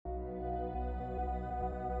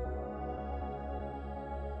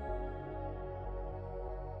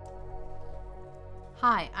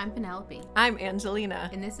Hi, I'm Penelope, I'm Angelina,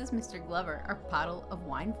 and this is Mr. Glover, our bottle of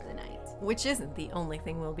wine for the night. which isn't the only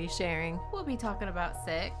thing we'll be sharing. We'll be talking about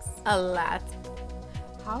sex. A lot.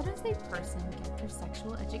 How does a person get their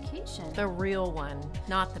sexual education? The real one,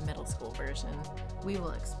 not the middle school version. We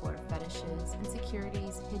will explore fetishes,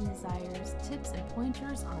 insecurities, hidden desires, tips and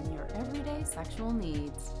pointers on your everyday sexual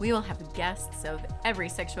needs. We will have guests of every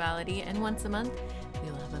sexuality, and once a month, we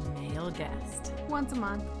will have a male guest. Once a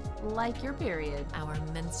month, like your period. Our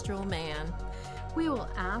menstrual man. We will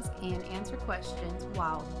ask and answer questions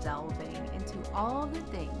while delving into all the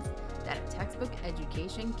things that a textbook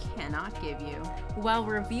education cannot give you. While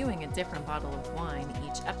reviewing a different bottle of wine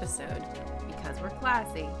each episode. Because we're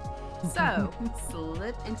classy. So,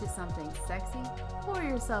 slip into something sexy, pour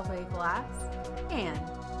yourself a glass, and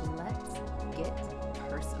let's get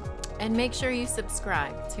personal. And make sure you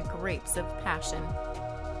subscribe to Grapes of Passion.